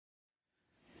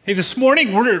Hey, this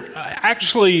morning we're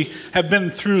actually have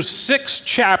been through 6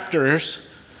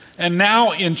 chapters, and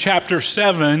now in chapter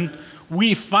 7,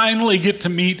 we finally get to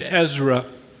meet Ezra,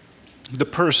 the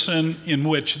person in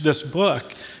which this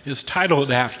book is titled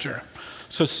after.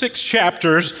 So 6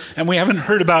 chapters, and we haven't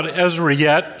heard about Ezra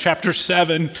yet. Chapter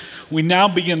 7, we now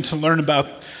begin to learn about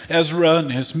Ezra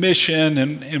and his mission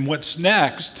and what's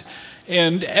next.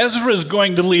 And Ezra is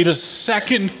going to lead a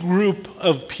second group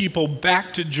of people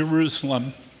back to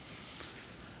Jerusalem.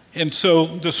 And so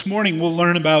this morning we'll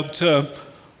learn about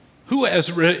who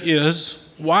Ezra is,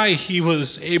 why he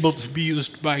was able to be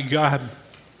used by God,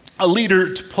 a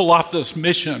leader to pull off this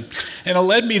mission. And it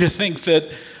led me to think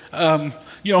that,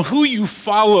 who you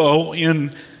follow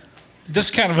in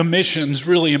this kind of a mission is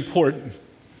really important,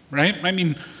 right? I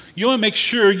mean, you want to make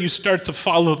sure you start to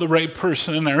follow the right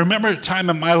person. And I remember a time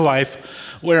in my life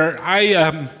where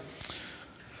I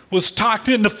was talked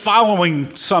into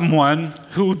following someone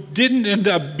who didn't end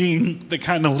up being the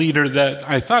kind of leader that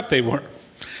I thought they were.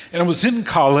 And I was in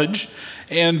college,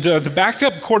 and the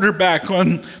backup quarterback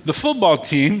on the football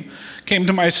team came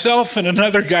to myself and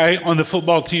another guy on the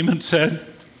football team and said,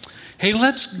 "Hey,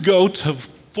 let's go to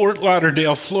Fort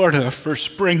Lauderdale, Florida for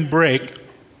spring break.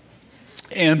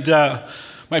 And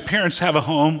my parents have a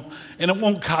home, and it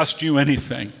won't cost you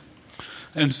anything."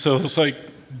 And so it's like,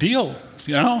 deal,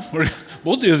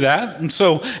 we'll do that. And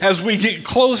so as we get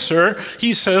closer,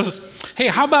 he says, "Hey,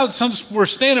 how about since we're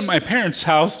staying at my parents'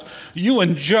 house, you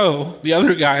and Joe," the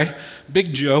other guy,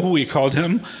 Big Joe, we called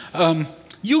him,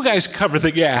 "you guys cover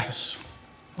the gas."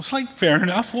 I was like, fair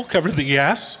enough, we'll cover the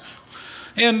gas.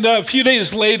 And a few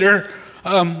days later,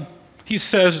 he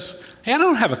says, "Hey, I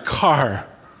don't have a car.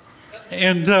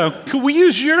 And could we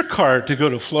use your car to go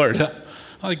to Florida?"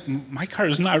 Like, my car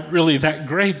is not really that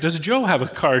great. Does Joe have a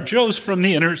car? Joe's from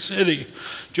the inner city.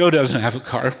 Joe doesn't have a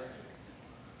car.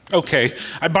 Okay,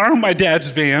 I borrow my dad's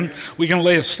van. We can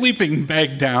lay a sleeping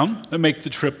bag down and make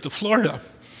the trip to Florida.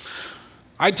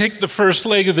 I take the first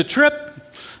leg of the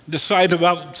trip, decide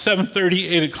about 7:30,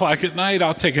 8 o'clock at night,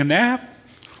 I'll take a nap.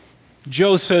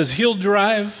 Joe says he'll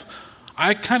drive.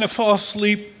 I kind of fall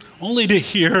asleep only to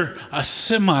hear a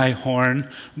semi-horn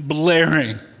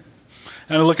blaring.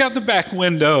 And I look out the back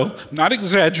window, not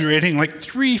exaggerating, like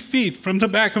 3 feet from the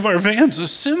back of our van's a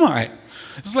semi.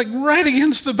 It's like right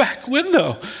against the back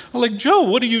window. I'm like, "Joe,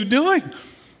 what are you doing?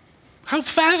 How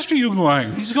fast are you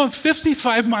going?" He's going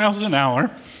 55 miles an hour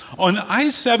on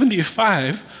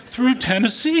I-75 through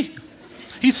Tennessee.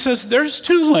 He says, "There's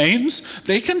 2 lanes.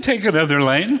 They can take another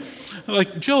lane." I'm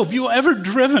like, "Joe, have you ever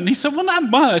driven?" He said, "Well, not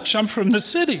much. I'm from the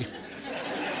city."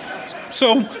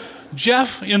 So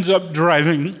Jeff ends up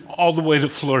driving all the way to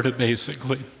Florida,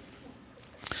 basically.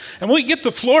 And when we get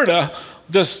to Florida,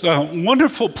 this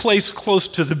wonderful place close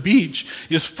to the beach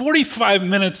is 45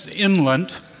 minutes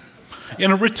inland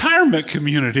in a retirement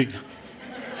community.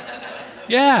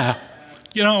 Yeah,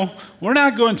 we're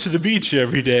not going to the beach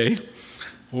every day.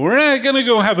 We're not going to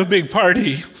go have a big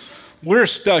party. We're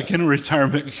stuck in a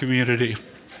retirement community.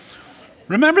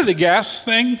 Remember the gas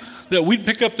thing? That we'd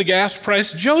pick up the gas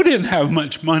price? Joe didn't have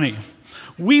much money.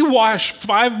 We washed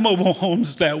 5 mobile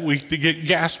homes that week to get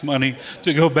gas money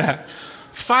to go back.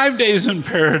 5 days in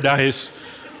paradise,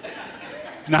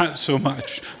 not so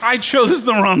much. I chose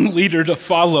the wrong leader to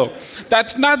follow.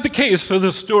 That's not the case of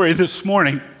the story this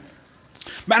morning.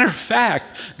 Matter of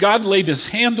fact, God laid his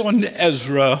hand on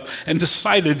Ezra and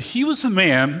decided he was the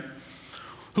man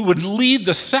who would lead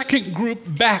the second group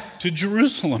back to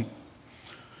Jerusalem.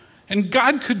 And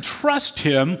God could trust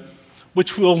him,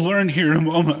 which we'll learn here in a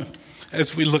moment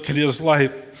as we look at his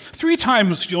life. 3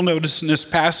 times you'll notice in this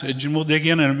passage, and we'll dig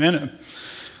in a minute,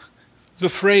 the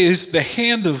phrase, "the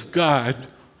hand of God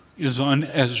is on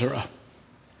Ezra."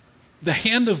 The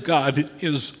hand of God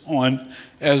is on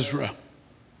Ezra.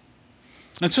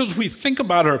 And so as we think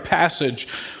about our passage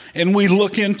and we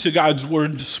look into God's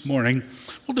word this morning,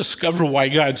 we'll discover why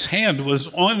God's hand was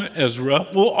on Ezra.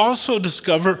 We'll also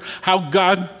discover how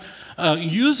God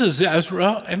uses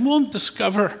Ezra, and we'll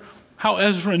discover how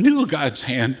Ezra knew God's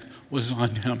hand was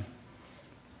on him.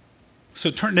 So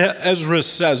turn to Ezra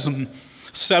 7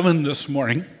 this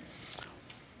morning,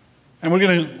 and we're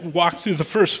going to walk through the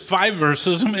first 5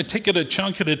 verses. I'm going to take it a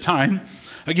chunk at a time.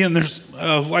 Again, there's,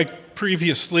 like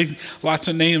previously, lots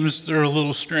of names that are a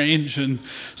little strange and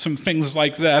some things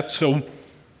like that, so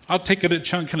I'll take it a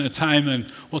chunk at a time,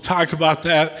 and we'll talk about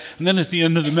that. And then at the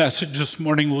end of the message this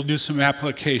morning, we'll do some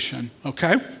application,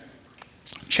 okay?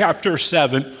 Chapter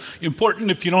 7.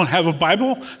 Important if you don't have a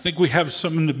Bible. I think we have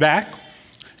some in the back.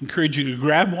 Encourage you to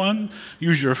grab one,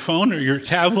 use your phone or your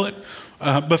tablet,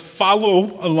 but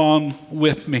follow along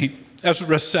with me.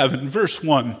 Ezra 7, verse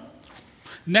 1.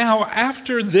 Now,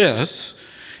 after this,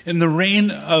 in the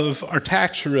reign of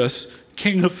Artaxerxes,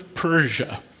 king of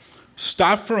Persia.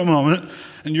 Stop for a moment,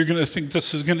 and you're going to think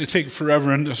this is going to take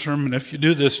forever in the sermon. If you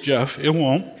do this, Jeff, it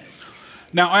won't.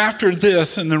 Now, after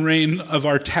this, in the reign of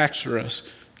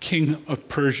Artaxerxes, king of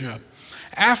Persia.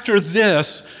 After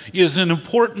this is an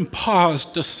important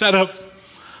pause to set up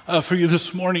for you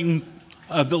this morning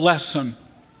the lesson.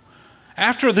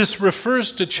 After this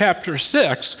refers to chapter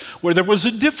 6, where there was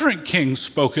a different king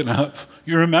spoken of.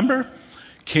 You remember?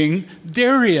 King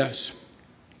Darius.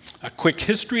 A quick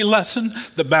history lesson.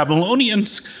 The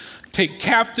Babylonians take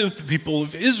captive the people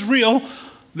of Israel.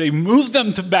 They move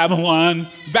them to Babylon.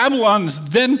 Babylon is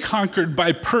then conquered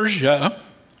by Persia.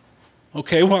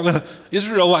 Okay, while the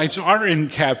Israelites are in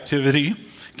captivity,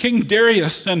 King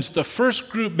Darius sends the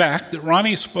first group back that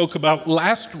Ronnie spoke about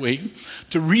last week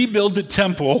to rebuild the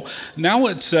temple. Now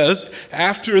it says,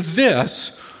 after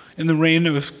this, in the reign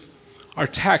of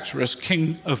Artaxerxes,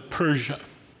 king of Persia.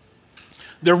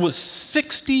 There was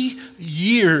 60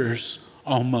 years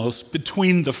almost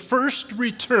between the first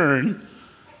return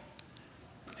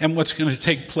and what's going to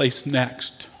take place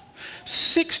next.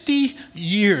 60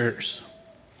 years.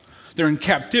 They're in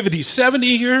captivity 70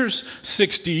 years,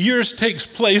 60 years takes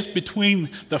place between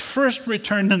the first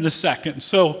return and the second.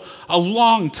 So a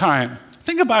long time.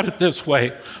 Think about it this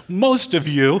way. Most of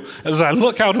you, as I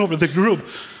look out over the group,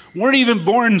 weren't even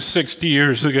born 60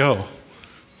 years ago.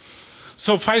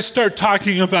 So if I start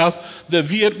talking about the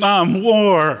Vietnam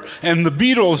War and the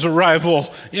Beatles'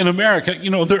 arrival in America,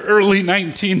 the early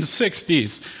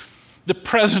 1960s, the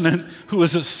president who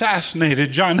was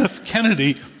assassinated, John F.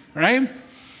 Kennedy, right?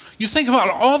 You think about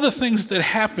all the things that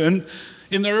happened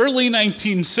in the early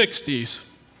 1960s.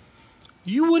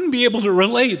 You wouldn't be able to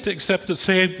relate except to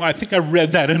say, well, I think I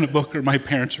read that in a book or my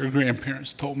parents or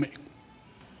grandparents told me.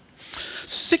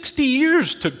 60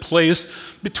 years took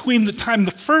place between the time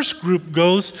the first group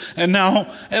goes and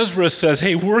now Ezra says,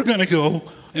 hey, we're going to go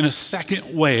in a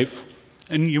second wave.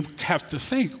 And you have to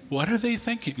think, what are they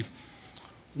thinking?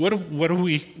 What are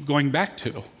we going back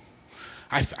to?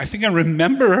 I think I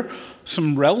remember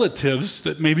some relatives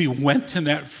that maybe went in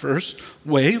that first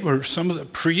wave or some of the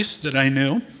priests that I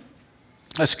knew.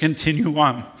 Let's continue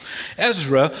on.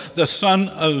 Ezra, the son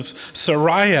of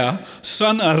Sariah,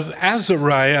 son of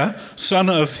Azariah, son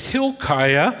of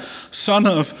Hilkiah, son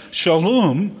of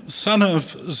Shallum, son of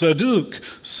Zadok,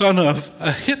 son of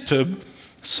Ahitub,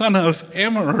 son of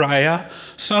Amariah,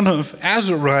 son of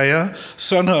Azariah,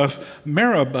 son of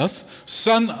Meraboth,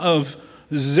 son of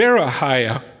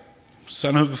Zerahiah,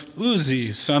 son of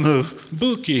Uzi, son of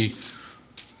Buki,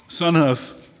 son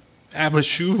of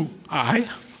Abishua,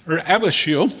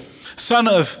 son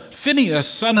of Phinehas,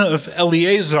 son of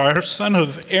Eleazar, son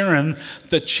of Aaron,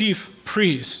 the chief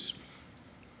priest.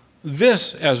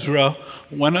 This Ezra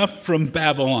went up from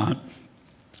Babylon.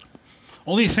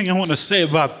 Only thing I want to say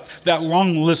about that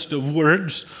long list of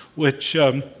words, which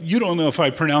you don't know if I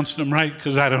pronounced them right,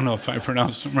 because I don't know if I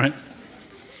pronounced them right,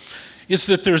 is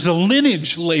that there's a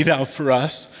lineage laid out for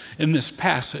us in this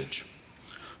passage.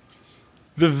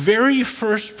 The very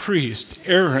first priest,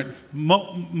 Aaron,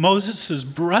 Moses'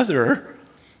 brother,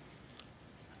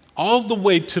 all the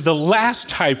way to the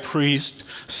last high priest,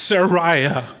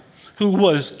 Sariah, who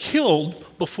was killed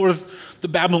before the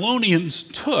Babylonians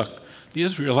took the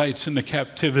Israelites into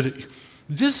captivity.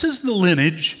 This is the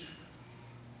lineage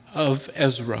of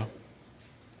Ezra.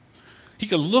 He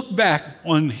could look back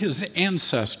on his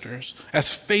ancestors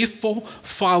as faithful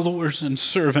followers and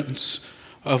servants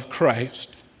of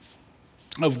Christ.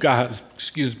 Of God,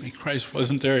 Christ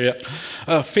wasn't there yet.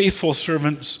 Faithful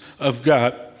servants of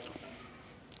God.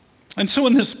 And so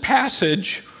in this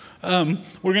passage,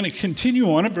 we're going to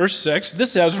continue on at verse 6.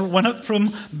 This Ezra went up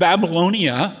from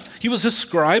Babylonia. He was a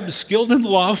scribe skilled in the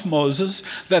law of Moses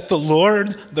that the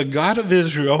Lord, the God of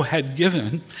Israel, had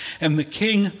given, and the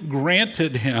king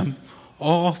granted him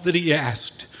all that he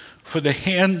asked. For the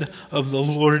hand of the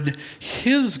Lord,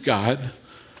 his God,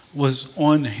 was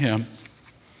on him.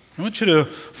 I want you to,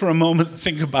 for a moment,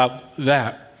 think about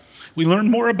that. We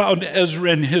learn more about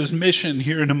Ezra and his mission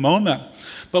here in a moment,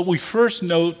 but we first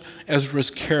note Ezra's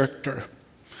character.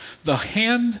 The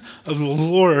hand of the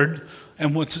Lord,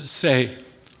 and what's it say?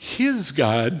 His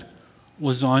God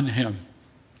was on him.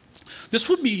 This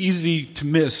would be easy to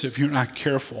miss if you're not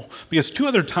careful, because two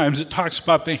other times it talks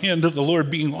about the hand of the Lord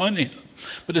being on him.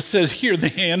 But it says here, the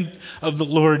hand of the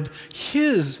Lord,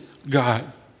 his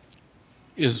God,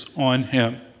 is on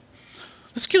him.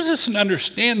 This gives us an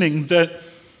understanding that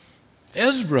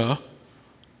Ezra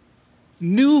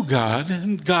knew God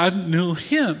and God knew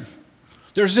him.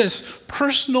 There's this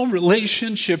personal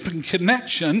relationship and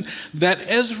connection that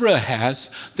Ezra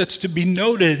has that's to be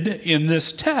noted in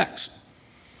this text.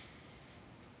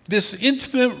 This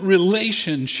intimate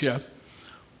relationship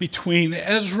between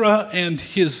Ezra and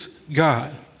his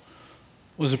God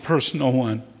was a personal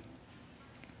one.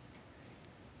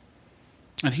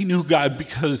 And he knew God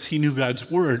because he knew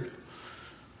God's word.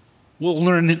 We'll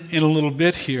learn in a little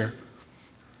bit here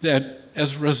that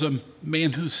Ezra's a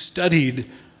man who studied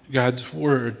God's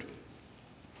word.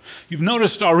 You've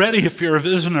noticed already, if you're a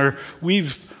visitor,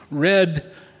 we've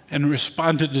read and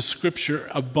responded to Scripture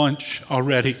a bunch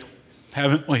already,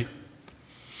 haven't we?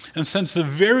 And since the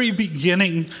very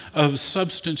beginning of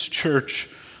Substance Church,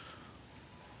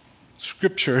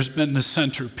 Scripture has been the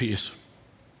centerpiece.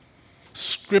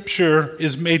 Scripture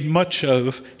is made much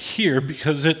of here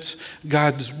because it's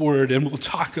God's word, and we'll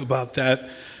talk about that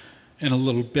in a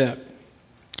little bit.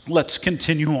 Let's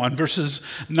continue on. Verses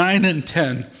 9 and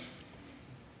 10.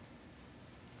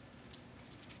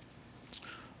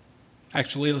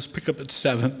 Actually, let's pick up at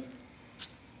 7.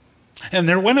 And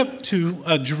there went up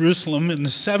to Jerusalem in the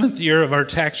 7th year of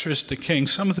Artaxerxes the king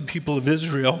some of the people of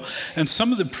Israel, and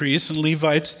some of the priests and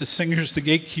Levites, the singers, the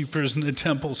gatekeepers, and the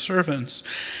temple servants.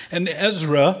 And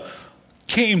Ezra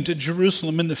came to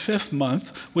Jerusalem in the 5th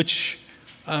month, which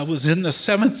was in the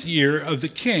 7th year of the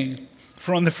king.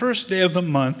 For on the first day of the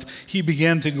month, he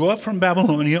began to go up from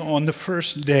Babylonia. On the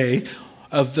first day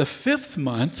of the 5th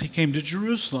month, he came to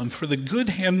Jerusalem, for the good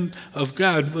hand of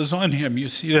God was on him. You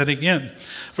see that again.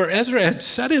 For Ezra had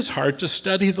set his heart to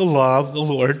study the law of the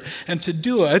Lord and to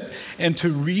do it, and to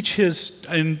reach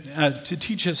to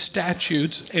teach his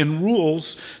statutes and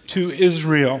rules to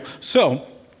Israel. So,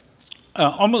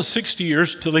 almost 60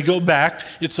 years till they go back.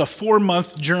 It's a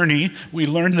 4-month journey. We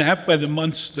learn that by the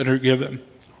months that are given.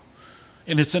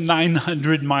 And it's a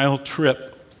 900-mile trip.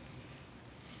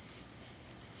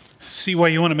 See why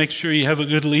you want to make sure you have a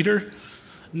good leader?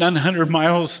 900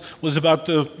 miles was about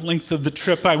the length of the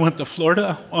trip I went to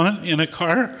Florida on in a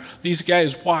car. These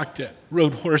guys walked it,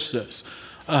 rode horses,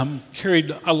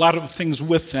 carried a lot of things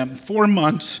with them. 4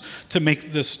 months to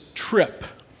make this trip.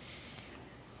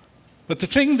 But the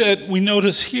thing that we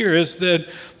notice here is that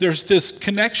there's this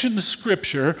connection to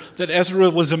Scripture, that Ezra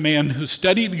was a man who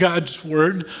studied God's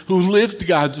word, who lived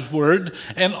God's word,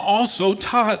 and also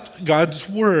taught God's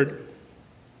word.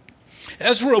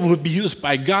 Ezra would be used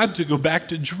by God to go back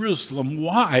to Jerusalem.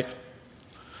 Why?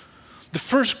 The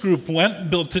first group went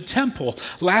and built a temple.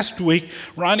 Last week,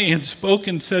 Ronnie had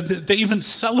spoken and said that they even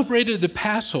celebrated the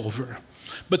Passover,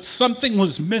 but something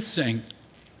was missing.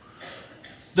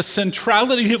 The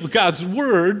centrality of God's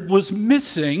word was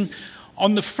missing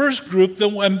on the first group that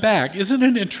went back. Isn't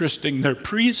it interesting? They're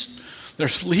priests,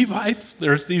 there's Levites,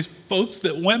 there's these folks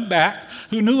that went back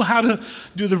who knew how to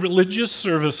do the religious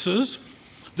services,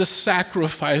 the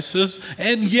sacrifices,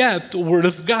 and yet the word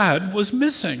of God was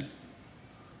missing.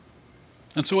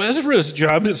 And so Ezra's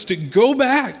job is to go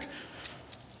back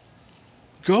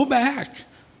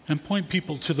and point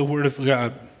people to the word of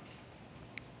God.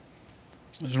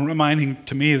 It's reminding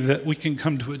to me that we can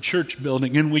come to a church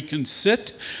building and we can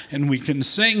sit and we can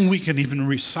sing, we can even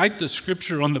recite the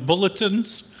Scripture on the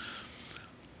bulletins.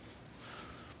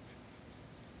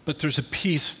 But there's a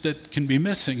piece that can be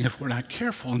missing if we're not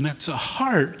careful, and that's a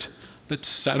heart that's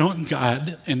set on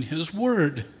God and His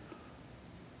Word.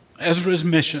 Ezra's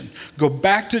mission: go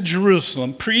back to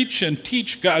Jerusalem, preach and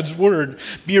teach God's word,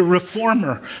 be a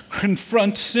reformer,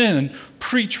 confront sin,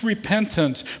 preach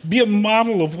repentance, be a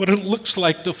model of what it looks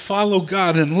like to follow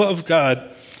God and love God,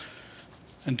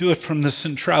 and do it from the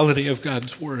centrality of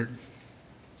God's word.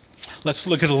 Let's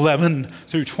look at 11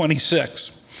 through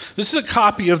 26. This is a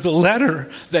copy of the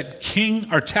letter that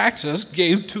King Artaxerxes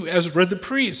gave to Ezra the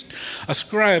priest, a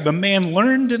scribe, a man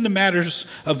learned in the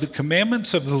matters of the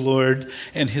commandments of the Lord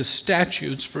and his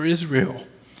statutes for Israel.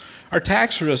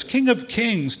 Artaxerxes, king of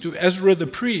kings, to Ezra the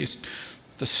priest,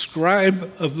 the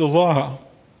scribe of the law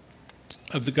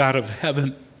of the God of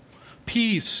heaven,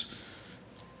 peace.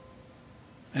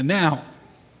 And now,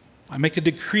 I make a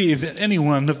decree that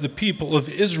anyone of the people of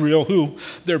Israel who,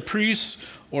 their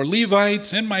priests or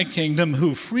Levites in my kingdom,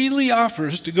 who freely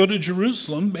offers to go to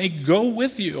Jerusalem may go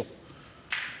with you.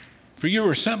 For you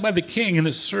were sent by the king and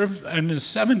his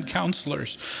 7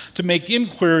 counselors to make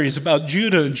inquiries about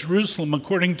Judah and Jerusalem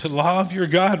according to the law of your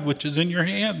God, which is in your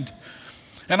hand,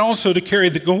 and also to carry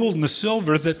the gold and the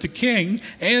silver that the king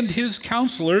and his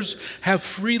counselors have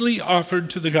freely offered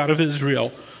to the God of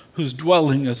Israel, whose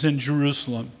dwelling is in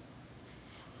Jerusalem,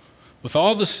 with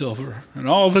all the silver and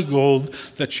all the gold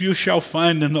that you shall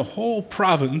find in the whole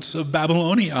province of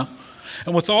Babylonia,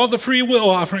 and with all the free will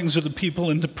offerings of the people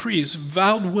and the priests,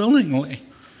 vowed willingly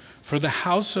for the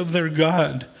house of their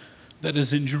God that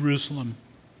is in Jerusalem.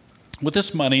 With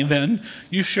this money, then,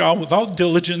 you shall with all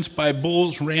diligence buy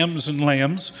bulls, rams, and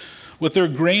lambs, with their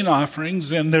grain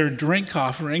offerings and their drink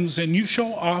offerings, and you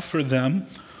shall offer them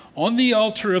on the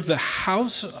altar of the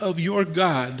house of your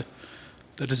God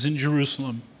that is in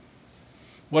Jerusalem.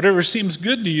 Whatever seems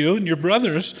good to you and your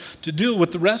brothers to do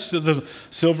with the rest of the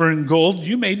silver and gold,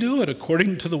 you may do it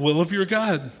according to the will of your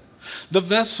God. The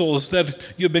vessels that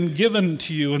have been given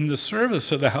to you in the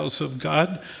service of the house of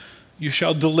God, you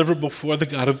shall deliver before the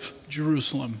God of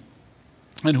Jerusalem.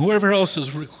 And whatever else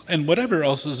is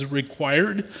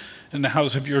required in the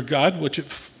house of your God, which it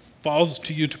falls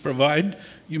to you to provide,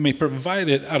 you may provide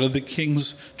it out of the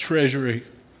king's treasury.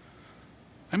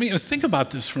 I mean, think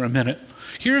about this for a minute.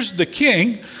 Here's the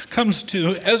king, comes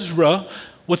to Ezra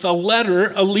with a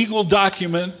letter, a legal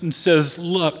document, and says,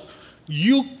 look,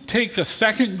 you take a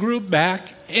second group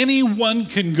back, anyone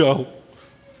can go.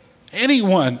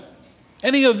 Anyone.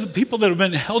 Any of the people that have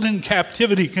been held in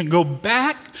captivity can go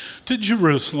back to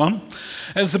Jerusalem.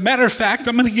 As a matter of fact,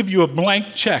 I'm going to give you a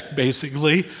blank check,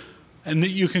 basically, and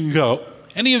that you can go.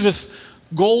 Any of the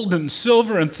gold and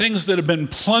silver and things that have been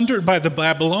plundered by the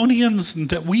Babylonians and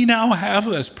that we now have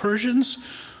as Persians,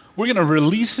 we're going to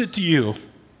release it to you.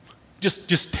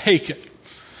 Just take it.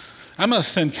 I'm going to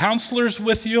send counselors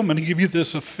with you. I'm going to give you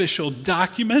this official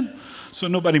document so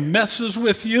nobody messes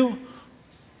with you.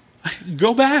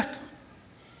 Go back.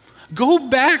 Go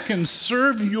back and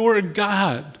serve your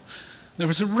God. There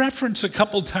was a reference a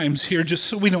couple times here, just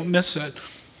so we don't miss it,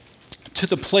 to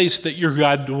the place that your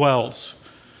God dwells.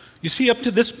 You see, up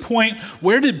to this point,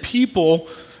 where did people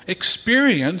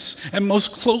experience and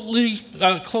most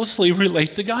closely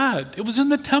relate to God? It was in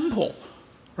the temple,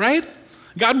 right?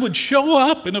 God would show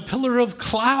up in a pillar of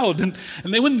cloud, and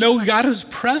they would know God is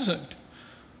present.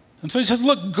 And so he says,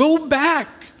 look, go back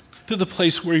to the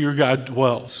place where your God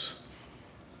dwells.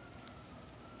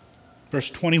 Verse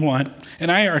 21,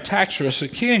 and I, Artaxerxes, a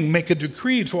king, make a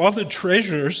decree to all the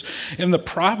treasurers in the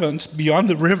province beyond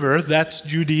the river, that's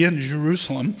Judea and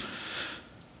Jerusalem.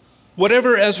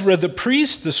 Whatever Ezra the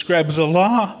priest, the scribe of the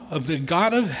law of the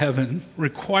God of heaven,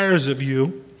 requires of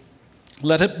you,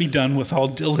 let it be done with all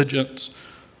diligence.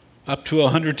 Up to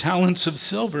 100 talents of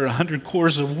silver, 100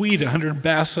 cores of wheat, 100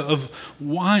 baths of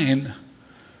wine,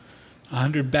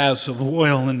 100 baths of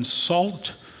oil and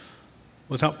salt,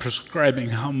 without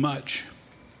prescribing how much.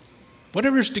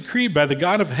 Whatever is decreed by the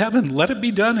God of heaven, let it be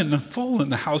done in full in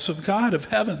the house of God of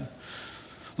heaven,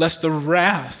 lest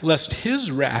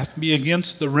his wrath be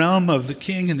against the realm of the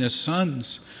king and his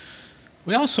sons.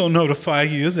 We also notify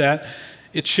you that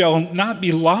it shall not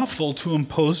be lawful to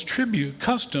impose tribute,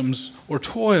 customs, or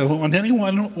toil on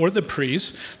anyone or the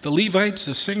priests, the Levites,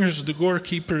 the singers, the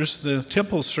doorkeepers, the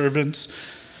temple servants,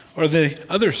 or the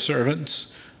other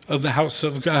servants of the house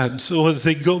of God. So as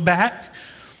they go back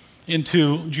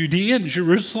into Judea and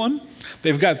Jerusalem,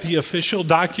 they've got the official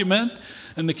document,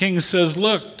 and the king says,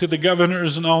 look, to the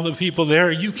governors and all the people there,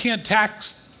 you can't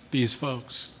tax these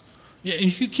folks. You can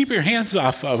keep your hands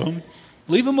off of them.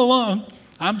 Leave them alone.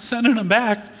 I'm sending them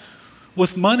back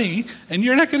with money, and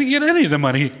you're not going to get any of the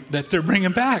money that they're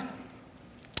bringing back.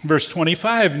 Verse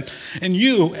 25, and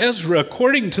you, Ezra,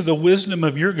 according to the wisdom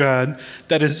of your God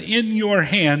that is in your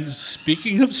hand,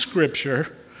 speaking of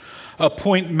Scripture,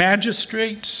 appoint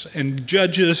magistrates and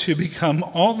judges who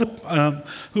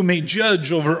who may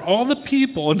judge over all the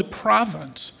people in the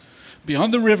province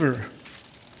beyond the river,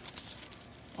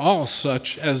 all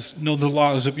such as know the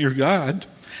laws of your God,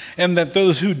 and that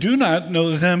those who do not know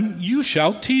them, you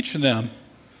shall teach them.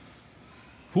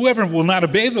 Whoever will not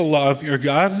obey the law of your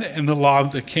God and the law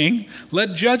of the king,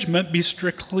 let judgment be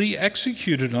strictly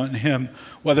executed on him,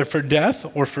 whether for death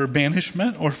or for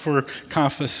banishment or for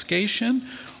confiscation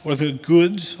or the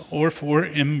goods or for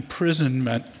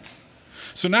imprisonment.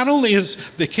 So not only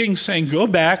is the king saying, go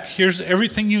back, here's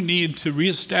everything you need to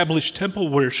reestablish temple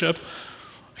worship,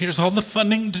 here's all the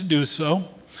funding to do so,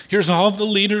 here's all the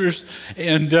leaders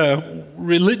and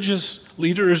religious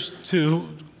leaders to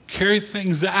carry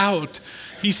things out.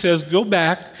 He says, go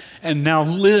back and now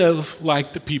live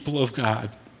like the people of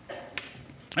God.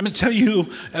 I'm going to tell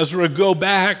you, Ezra, go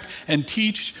back and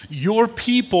teach your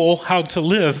people how to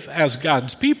live as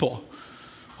God's people,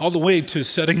 all the way to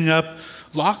setting up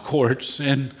law courts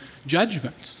and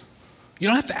judgments. You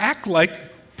don't have to act like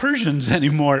Persians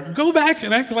anymore. Go back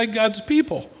and act like God's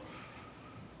people.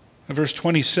 In verse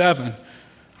 27,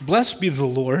 blessed be the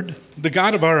Lord, the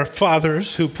God of our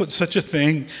fathers, who put such a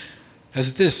thing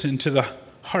as this into the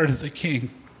heart of the king,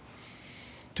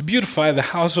 to beautify the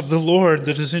house of the Lord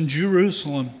that is in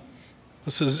Jerusalem.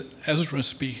 This is Ezra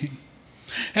speaking.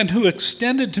 And who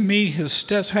extended to me his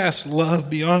steadfast love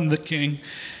beyond the king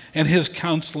and his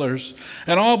counselors,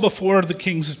 and all before the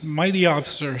king's mighty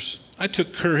officers. I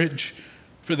took courage,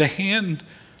 for the hand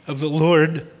of the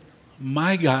Lord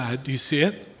my God, do you see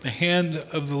it? The hand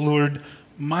of the Lord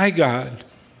my God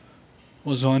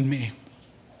was on me.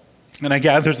 And I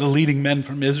gathered the leading men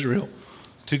from Israel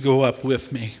to go up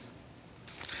with me.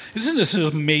 Isn't this an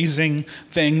amazing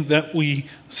thing that we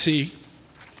see?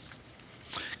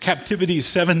 Captivity,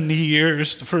 70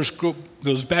 years. The first group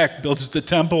goes back, builds the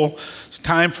temple. It's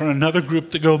time for another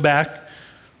group to go back.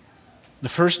 The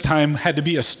first time had to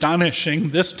be astonishing.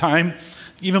 This time,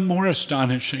 even more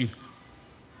astonishing.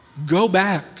 Go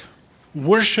back.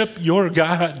 Worship your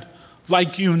God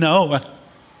like you know.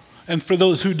 And for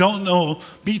those who don't know,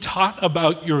 be taught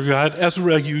about your God.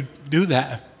 Ezra, you do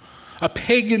that. A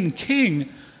pagan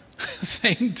king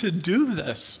saying to do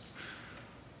this.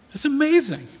 It's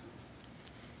amazing.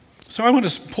 So I want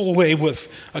to pull away with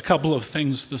a couple of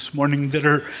things this morning that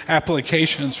are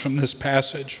applications from this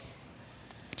passage.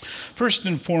 First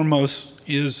and foremost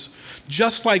is,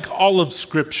 just like all of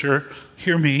Scripture,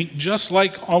 hear me, just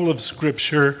like all of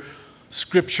Scripture,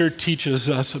 Scripture teaches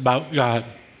us about God.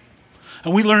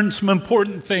 And we learn some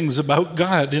important things about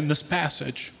God in this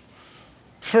passage.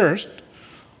 First,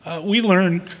 we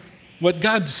learn what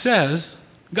God says,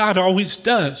 God always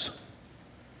does.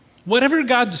 Whatever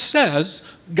God says,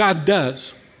 God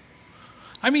does.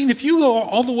 I mean, if you go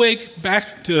all the way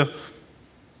back to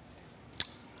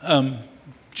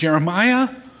Jeremiah,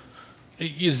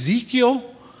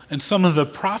 Ezekiel, and some of the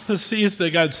prophecies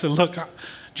that God said, look,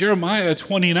 Jeremiah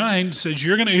 29 says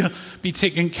you're going to be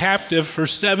taken captive for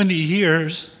 70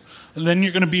 years, and then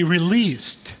you're going to be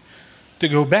released to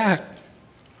go back.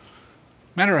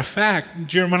 Matter of fact,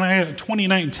 Jeremiah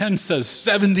 29:10 says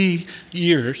 70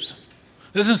 years.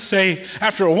 It doesn't say,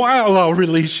 after a while I'll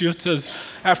release you. It says,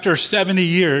 after 70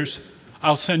 years,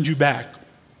 I'll send you back.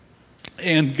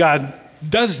 And God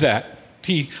does that.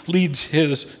 He leads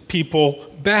his people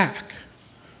back.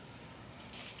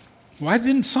 Why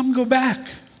didn't some go back?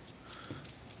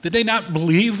 Did they not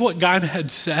believe what God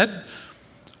had said?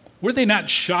 Were they not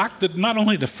shocked that not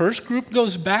only the first group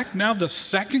goes back, now the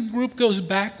second group goes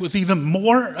back with even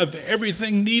more of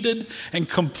everything needed and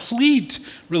complete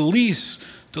release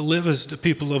to live as the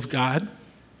people of God?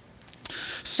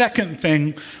 Second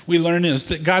thing we learn is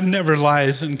that God never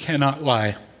lies and cannot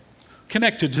lie.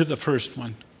 Connected to the first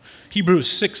one. Hebrews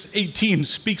 6:18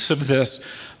 speaks of this,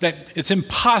 that it's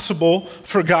impossible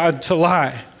for God to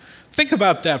lie. Think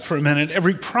about that for a minute.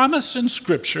 Every promise in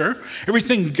Scripture,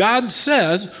 everything God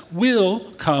says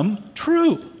will come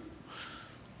true.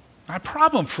 Our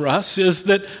problem for us is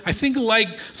that I think, like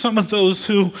some of those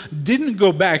who didn't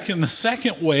go back in the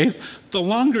second wave, the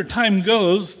longer time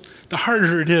goes, the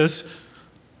harder it is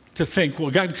to think,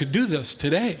 well, God could do this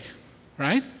today,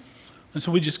 right? And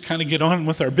so we just kind of get on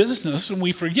with our business and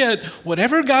we forget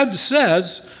whatever God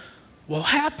says will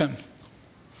happen.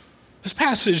 This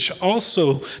passage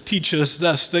also teaches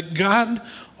us that God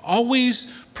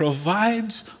always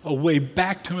provides a way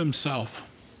back to himself.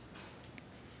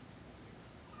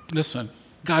 Listen,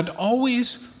 God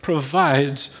always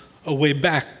provides a way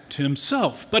back to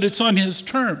himself, but it's on his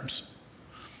terms.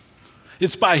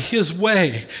 It's by his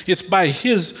way. It's by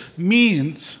his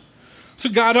means. So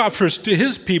God offers to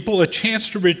his people a chance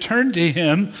to return to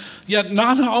him, yet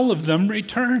not all of them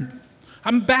return.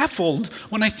 I'm baffled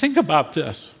when I think about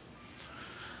this.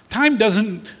 Time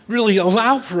doesn't really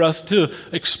allow for us to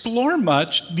explore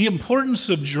much the importance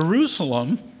of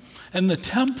Jerusalem and the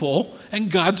temple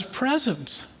and God's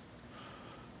presence.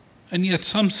 And yet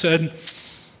some said,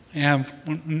 yeah,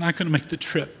 I'm not going to make the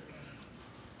trip.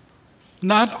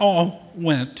 Not all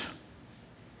went.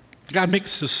 God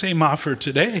makes the same offer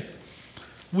today.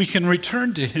 We can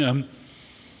return to him.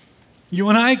 You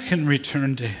and I can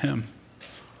return to him.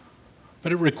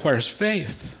 But it requires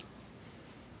faith.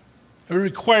 It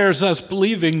requires us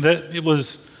believing that it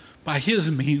was by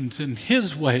his means and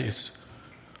his ways.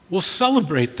 We'll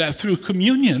celebrate that through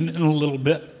communion in a little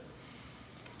bit.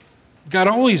 God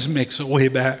always makes a way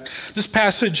back. This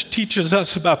passage teaches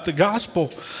us about the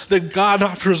gospel, that God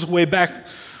offers a way back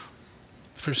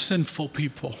for sinful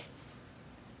people.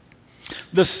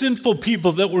 The sinful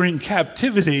people that were in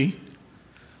captivity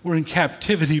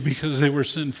because they were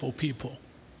sinful people.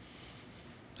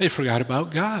 They forgot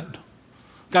about God.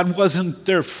 God wasn't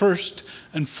their first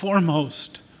and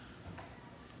foremost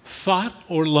thought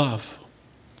or love.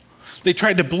 They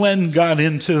tried to blend God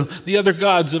into the other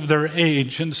gods of their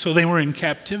age, and so they were in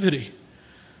captivity.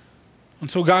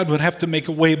 And so God would have to make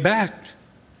a way back.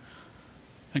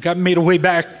 And God made a way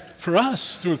back for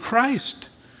us through Christ.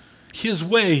 His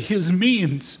way, his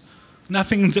means.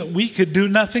 Nothing that we could do,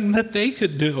 nothing that they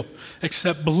could do,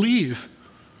 except believe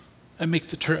and make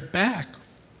the trip back.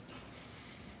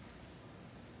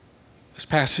 This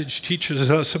passage teaches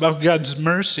us about God's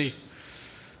mercy.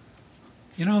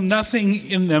 Nothing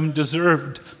in them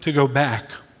deserved to go back.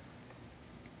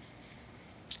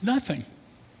 Nothing.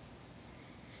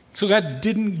 So God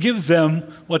didn't give them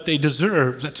what they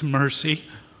deserved. That's mercy.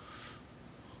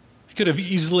 He could have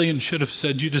easily and should have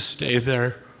said, you just stay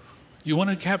there. You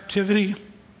wanted captivity?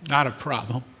 Not a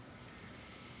problem.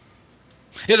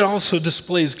 It also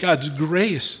displays God's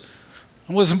grace.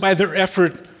 It wasn't by their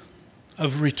effort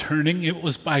of returning. It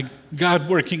was by God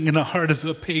working in the heart of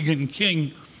a pagan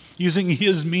king, using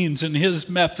his means and his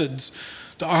methods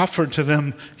to offer to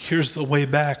them, here's the way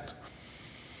back.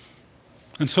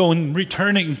 And so in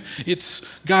returning,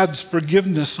 it's God's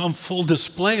forgiveness on full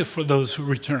display for those who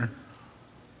return.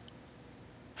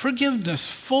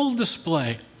 Forgiveness, full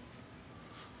display.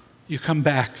 You come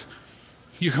back.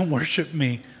 You can worship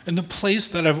me in the place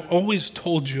that I've always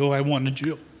told you I wanted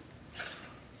you.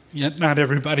 Yet not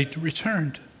everybody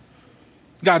returned.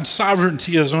 God's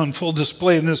sovereignty is on full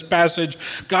display in this passage.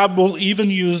 God will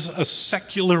even use a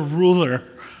secular ruler,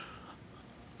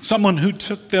 someone who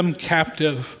took them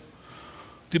captive,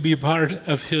 to be a part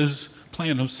of his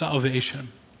plan of salvation.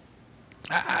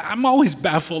 I'm always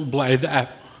baffled by that.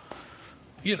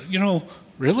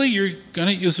 Really? You're going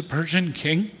to use a Persian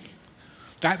king?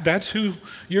 That's who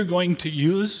you're going to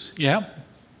use? Yeah.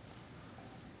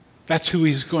 That's who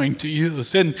he's going to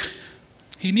use. And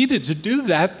he needed to do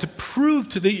that to prove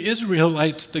to the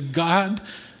Israelites that God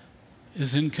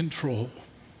is in control.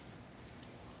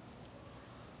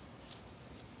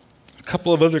 A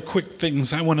couple of other quick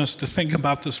things I want us to think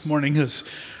about this morning is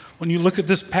when you look at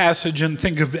this passage and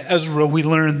think of Ezra, we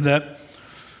learn that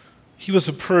he was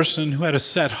a person who had a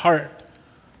set heart,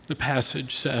 the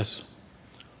passage says.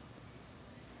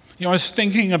 I was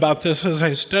thinking about this as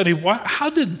I studied. How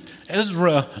did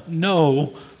Ezra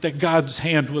know that God's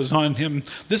hand was on him?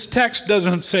 This text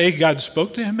doesn't say God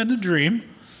spoke to him in a dream.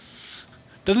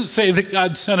 It doesn't say that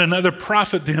God sent another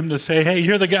prophet to him to say, hey,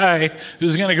 you're the guy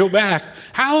who's going to go back.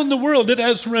 How in the world did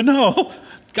Ezra know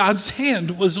God's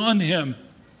hand was on him?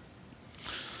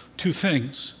 Two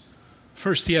things.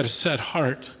 First, he had a set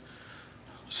heart.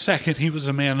 Second, he was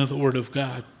a man of the Word of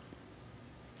God.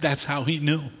 That's how he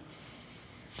knew.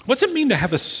 What's it mean to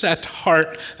have a set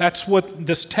heart? That's what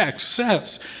this text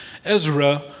says.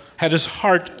 Ezra had his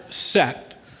heart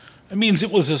set. It means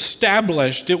it was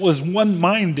established. It was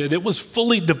one-minded. It was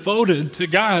fully devoted to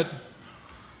God.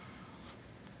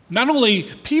 Not only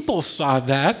people saw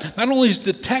that, not only does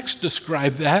the text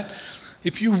describe that,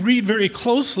 if you read very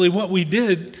closely what we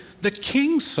did, the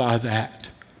king saw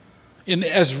that in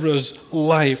Ezra's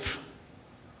life.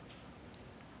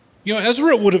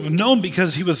 Ezra would have known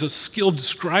because he was a skilled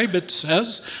scribe, it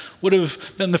says, would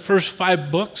have been the first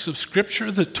 5 books of Scripture,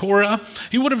 the Torah.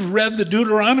 He would have read the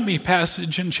Deuteronomy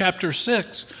passage in chapter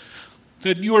 6,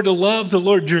 that you are to love the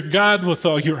Lord your God with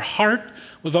all your heart,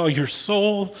 with all your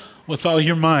soul, with all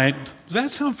your mind. Does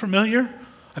that sound familiar?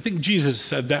 I think Jesus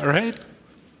said that, right?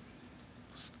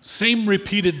 Same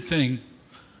repeated thing.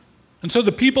 And so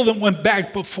the people that went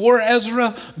back before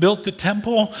Ezra built the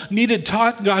temple needed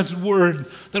taught God's word,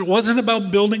 that it wasn't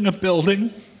about building a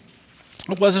building.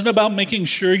 It wasn't about making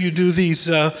sure you do these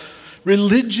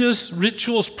religious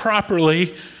rituals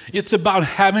properly. It's about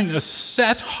having a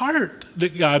set heart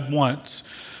that God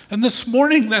wants. And this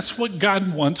morning, that's what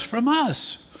God wants from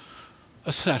us,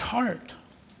 a set heart.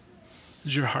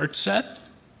 Is your heart set?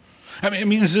 I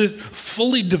mean, is it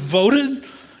fully devoted?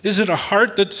 Is it a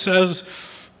heart that says,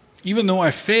 even though I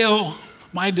fail,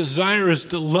 my desire is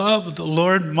to love the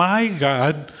Lord my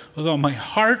God with all my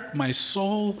heart, my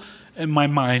soul, and my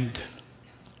mind?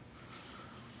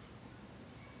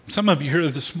 Some of you here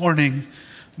this morning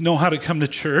know how to come to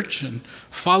church and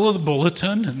follow the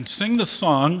bulletin and sing the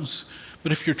songs,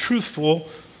 but if you're truthful,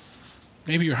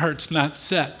 maybe your heart's not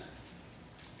set.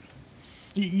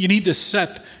 You need to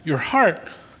set your heart.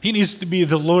 He needs to be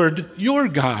the Lord your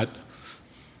God.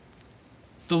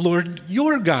 The Lord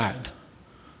your God,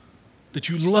 that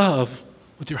you love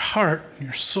with your heart, and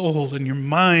your soul, and your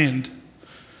mind.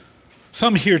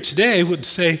 Some here today would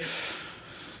say,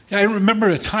 yeah, I remember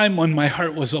a time when my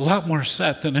heart was a lot more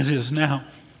set than it is now.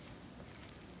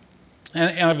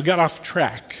 And I've got off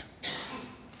track.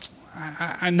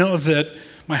 I know that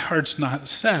my heart's not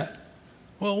set.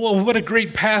 Well, what a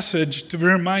great passage to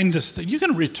remind us that you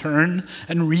can return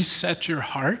and reset your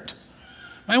heart.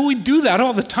 And we do that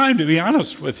all the time, to be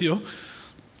honest with you.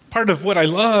 Part of what I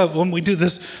love when we do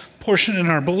this portion in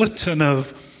our bulletin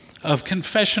of of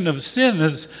confession of sin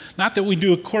is not that we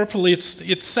do it corporally,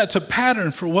 it sets a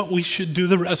pattern for what we should do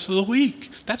the rest of the week.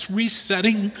 That's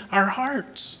resetting our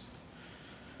hearts.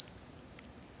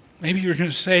 Maybe you're going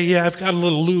to say, yeah, I've got a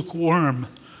little lukewarm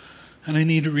and I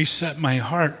need to reset my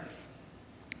heart.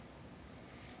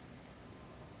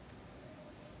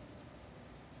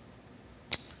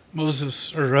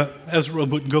 Moses or Ezra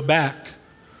would go back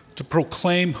to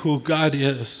proclaim who God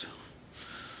is,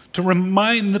 to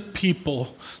remind the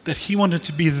people that he wanted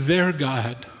to be their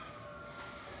God.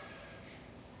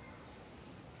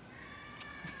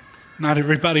 Not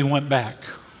everybody went back.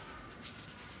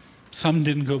 Some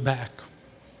didn't go back.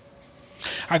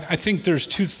 I think there's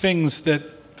two things that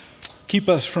keep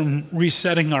us from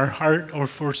resetting our heart, or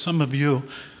for some of you,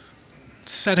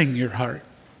 setting your heart.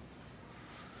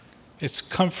 It's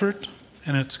comfort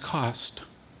and it's cost.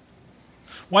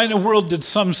 Why in the world did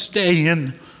some stay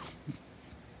in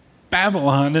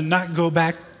Babylon and not go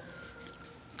back?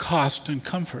 Cost and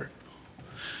comfort.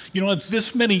 You know, it's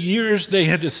this many years they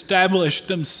had established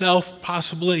themselves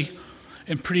possibly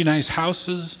in pretty nice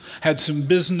houses, had some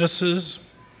businesses,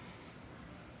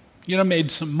 made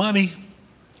some money,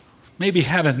 maybe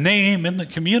had a name in the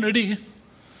community.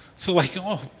 So I don't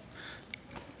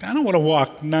want to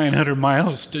walk 900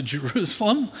 miles to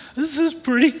Jerusalem. This is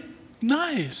pretty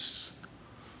nice.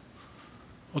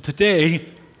 Well, today,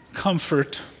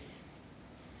 comfort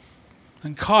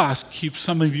and cost keep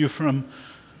some of you from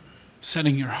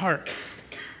setting your heart.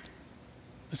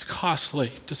 It's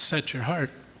costly to set your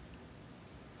heart,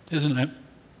 isn't it?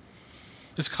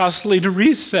 It's costly to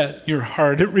reset your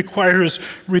heart. It requires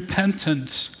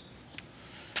repentance,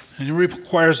 and it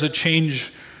requires a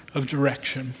change of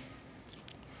direction.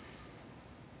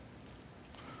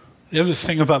 The other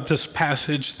thing about this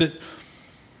passage that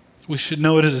we should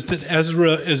note is that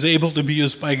Ezra is able to be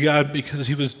used by God because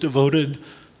he was devoted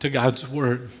to God's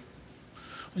word.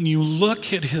 When you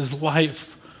look at his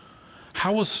life,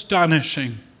 how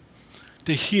astonishing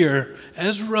to hear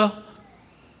Ezra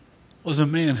was a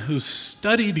man who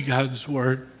studied God's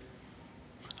word,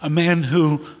 a man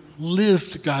who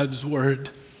lived God's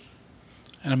word,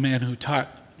 and a man who taught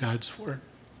God's word.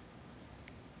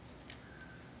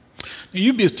 Now,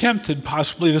 you'd be tempted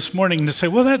possibly this morning to say,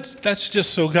 well, that's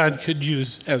just so God could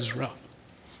use Ezra.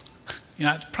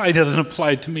 It probably doesn't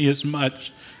apply to me as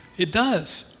much. It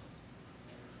does.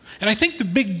 And I think the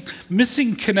big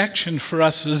missing connection for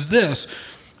us is this.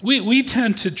 We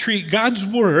tend to treat God's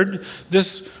word,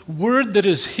 this word that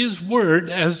is his word,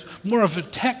 as more of a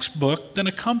textbook than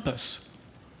a compass.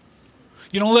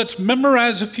 Let's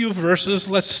memorize a few verses.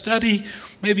 Let's study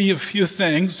maybe a few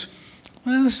things.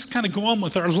 Well, let's kind of go on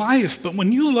with our life. But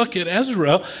when you look at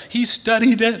Ezra, he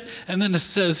studied it, and then it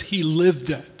says he lived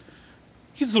it.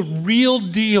 He's the real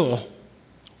deal.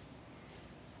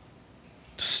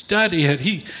 To study it,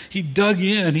 he dug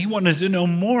in. He wanted to know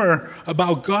more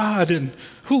about God and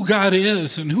who God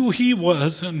is and who he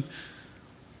was and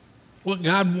what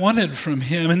God wanted from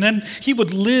him. And then he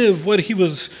would live what he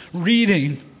was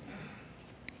reading.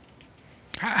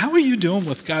 How are you doing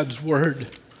with God's word?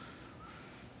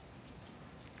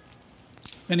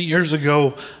 Many years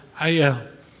ago, I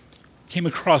came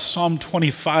across Psalm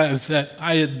 25 that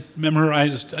I had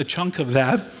memorized a chunk of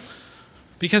that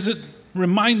because it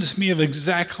reminds me of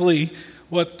exactly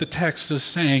what the text is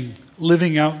saying,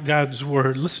 living out God's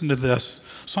word. Listen to this,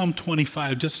 Psalm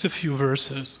 25, just a few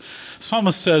verses.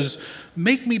 Psalmist says,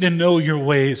 "Make me to know your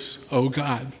ways, O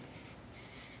God.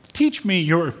 Teach me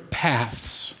your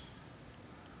paths."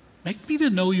 Make me to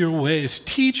know your ways.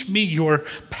 Teach me your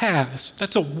paths.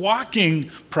 That's a walking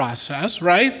process,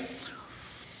 right?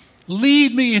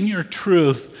 Lead me in your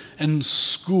truth and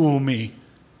school me.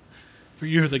 For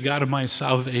you're the God of my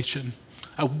salvation.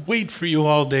 I wait for you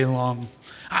all day long.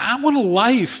 I want a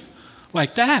life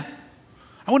like that.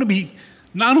 I want to be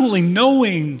not only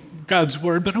knowing God's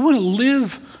word, but I want to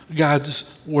live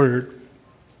God's word.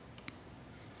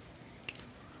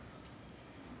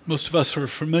 Most of us are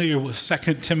familiar with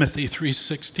 2 Timothy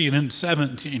 3:16 and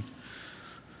 17.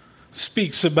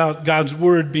 Speaks about God's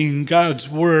word being God's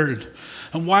word.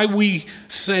 And why we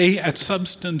say at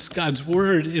Substance God's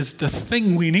word is the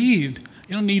thing we need.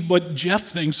 You don't need what Jeff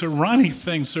thinks or Ronnie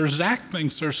thinks or Zach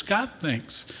thinks or Scott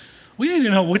thinks. We need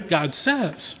to know what God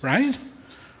says, right?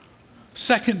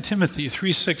 2 Timothy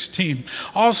 3:16.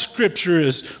 All scripture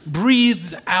is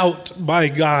breathed out by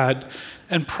God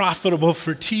and profitable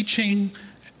for teaching,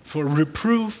 for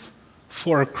reproof,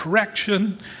 for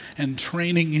correction, and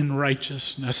training in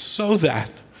righteousness, so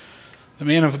that the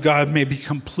man of God may be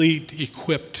complete,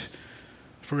 equipped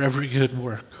for every good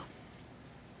work.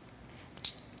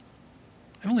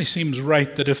 It only seems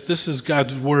right that if this is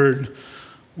God's word,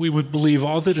 we would believe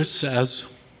all that it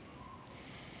says.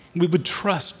 We would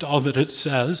trust all that it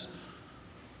says.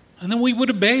 And then we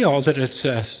would obey all that it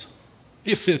says,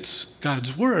 if it's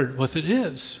God's word, what it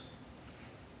is.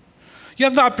 You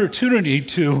have the opportunity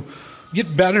to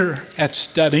get better at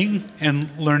studying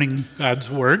and learning God's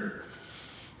word,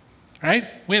 right?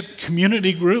 We have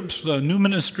community groups, the new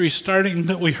ministry starting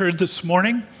that we heard this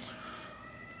morning.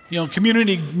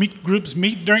 Community groups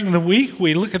meet during the week.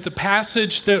 We look at the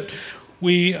passage that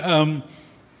we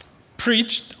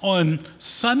preached on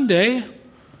Sunday,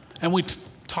 and we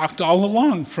talked all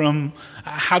along from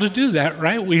how to do that,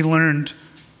 right? We learned,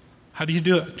 how do you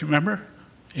do it? Do you remember?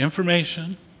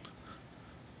 Information.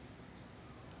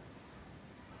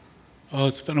 Oh,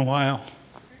 it's been a while.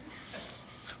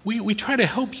 We try to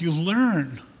help you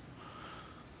learn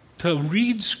to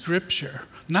read Scripture,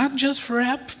 not just for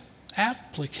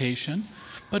application,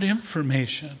 but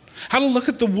information. How to look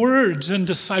at the words and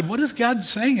decide, what is God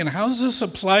saying and how does this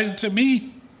apply to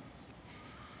me?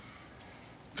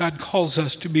 God calls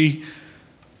us to be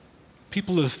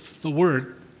people of the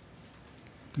Word,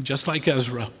 just like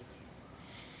Ezra.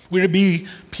 We're to be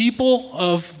people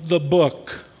of the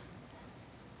book,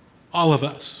 all of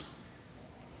us.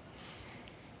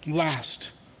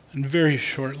 Last, and very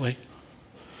shortly,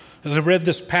 as I read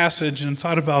this passage and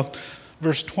thought about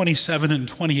verse 27 and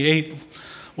 28,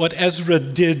 what Ezra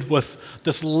did with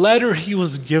this letter he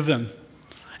was given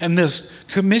and this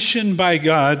commission by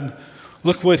God,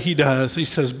 look what he does. He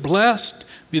says, "Blessed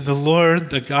be the Lord,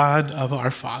 the God of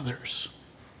our fathers."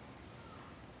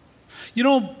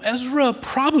 Ezra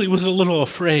probably was a little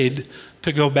afraid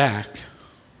to go back.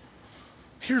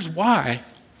 Here's why.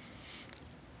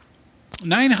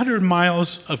 900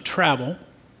 miles of travel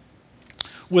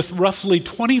with roughly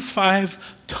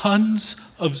 25 tons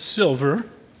of silver,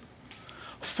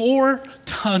 4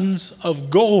 tons of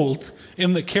gold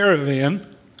in the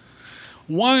caravan,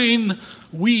 wine,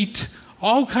 wheat,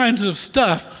 all kinds of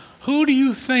stuff. Who do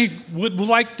you think would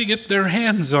like to get their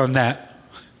hands on that?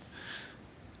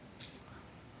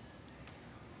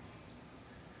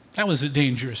 That was a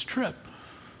dangerous trip.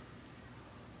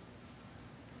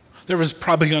 There was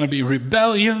probably going to be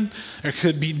rebellion. There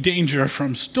could be danger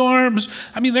from storms.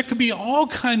 There could be all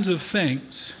kinds of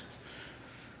things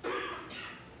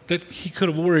that he could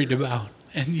have worried about.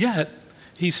 And yet,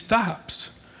 he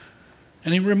stops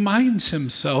and he reminds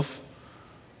himself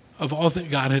of all that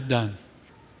God had done.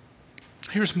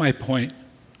 Here's my point.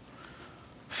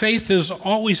 Faith is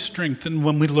always strengthened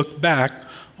when we look back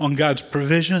on God's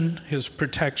provision, his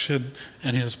protection,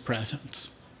 and his presence.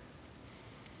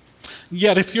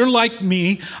 Yet, if you're like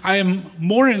me, I am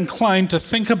more inclined to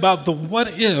think about the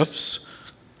what-ifs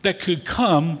that could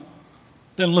come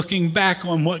than looking back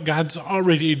on what God's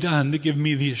already done to give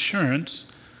me the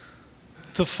assurance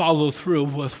to follow through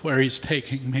with where he's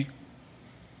taking me.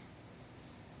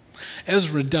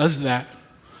 Ezra does that.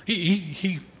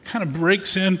 He kind of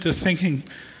breaks into thinking,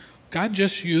 God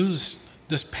just used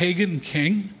this pagan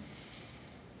king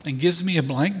and gives me a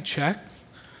blank check,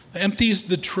 empties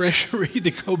the treasury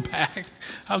to go back.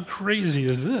 How crazy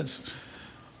is this?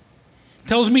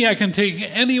 Tells me I can take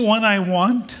anyone I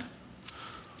want.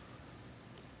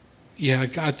 Yeah,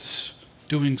 God's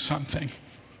doing something.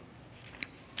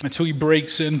 And so he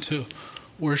breaks into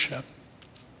worship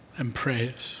and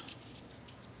praise.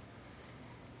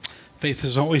 Faith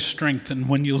is always strengthened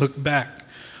when you look back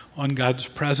on God's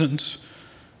presence,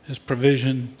 his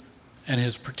provision, and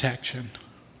his protection.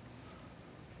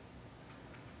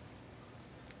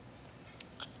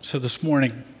 So this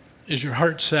morning, is your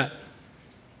heart set?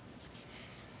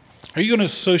 Are you going to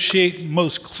associate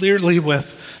most clearly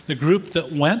with the group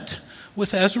that went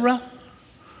with Ezra?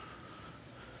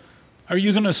 Are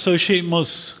you going to associate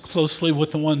most closely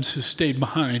with the ones who stayed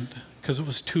behind because it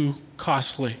was too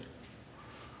costly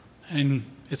and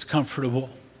it's comfortable?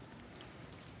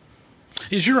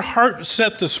 Is your heart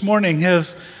set this morning?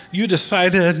 Have you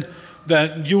decided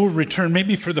that you will return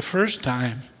maybe for the first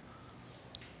time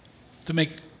to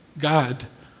make God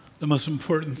the most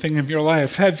important thing of your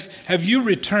life? Have you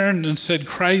returned and said,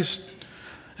 Christ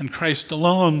and Christ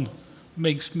alone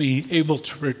makes me able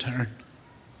to return?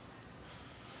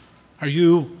 Are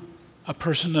you a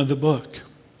person of the book?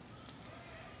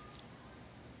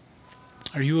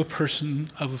 Are you a person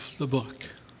of the book?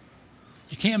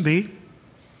 You can be.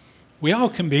 We all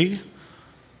can be.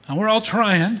 And we're all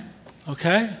trying,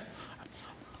 okay?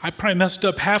 I probably messed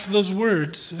up half of those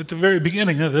words at the very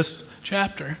beginning of this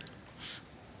chapter.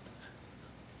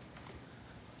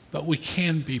 But we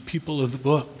can be people of the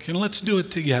book. And let's do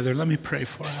it together. Let me pray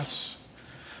for us.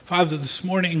 Father, this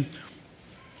morning,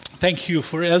 thank you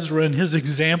for Ezra and his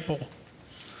example.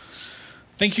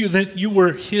 Thank you that you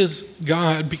were his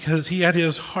God because he had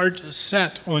his heart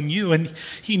set on you and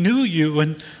he knew you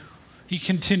and he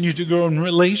continued to grow in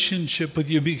relationship with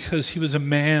you because he was a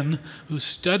man who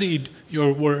studied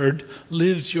your word,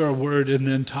 lived your word, and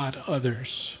then taught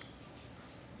others.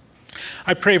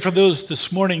 I pray for those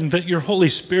this morning that your Holy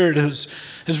Spirit has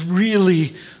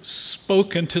really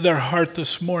spoken to their heart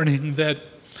this morning, that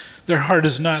their heart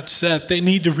is not set. They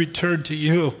need to return to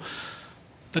you,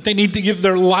 that they need to give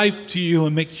their life to you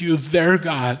and make you their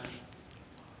God,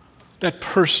 that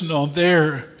personal,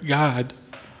 their God.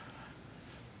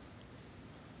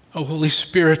 Oh, Holy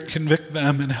Spirit, convict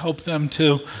them and help them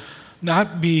to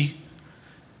not be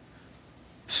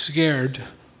scared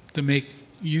to make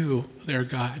you their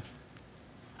God.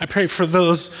 I pray for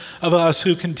those of us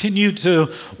who continue to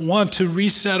want to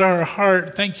reset our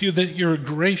heart. Thank you that you're a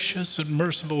gracious and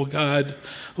merciful God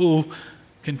who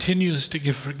continues to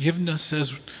give forgiveness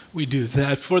as we do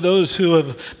that. For those who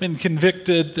have been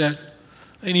convicted that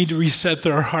they need to reset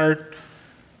their heart,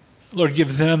 Lord,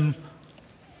 give them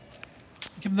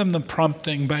the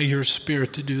prompting by your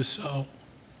Spirit to do so.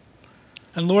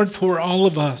 And Lord, for all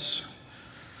of us,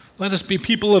 let us be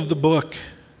people of the book.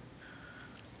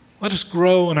 Let us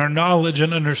grow in our knowledge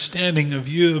and understanding of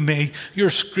you. May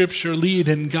your scripture lead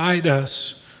and guide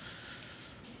us.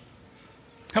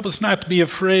 Help us not to be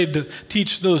afraid to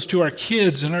teach those to our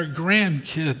kids and our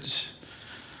grandkids.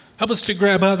 Help us to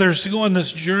grab others to go on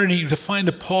this journey to find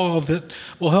a Paul that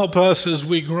will help us as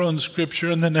we grow in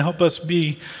scripture and then to help us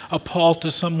be a Paul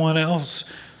to someone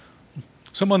else,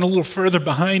 someone a little further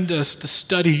behind us to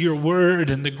study your word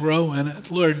and to grow in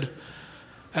it. Lord,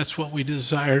 that's what we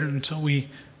desire, and so we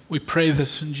pray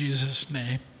this in Jesus'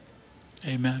 name.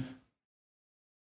 Amen.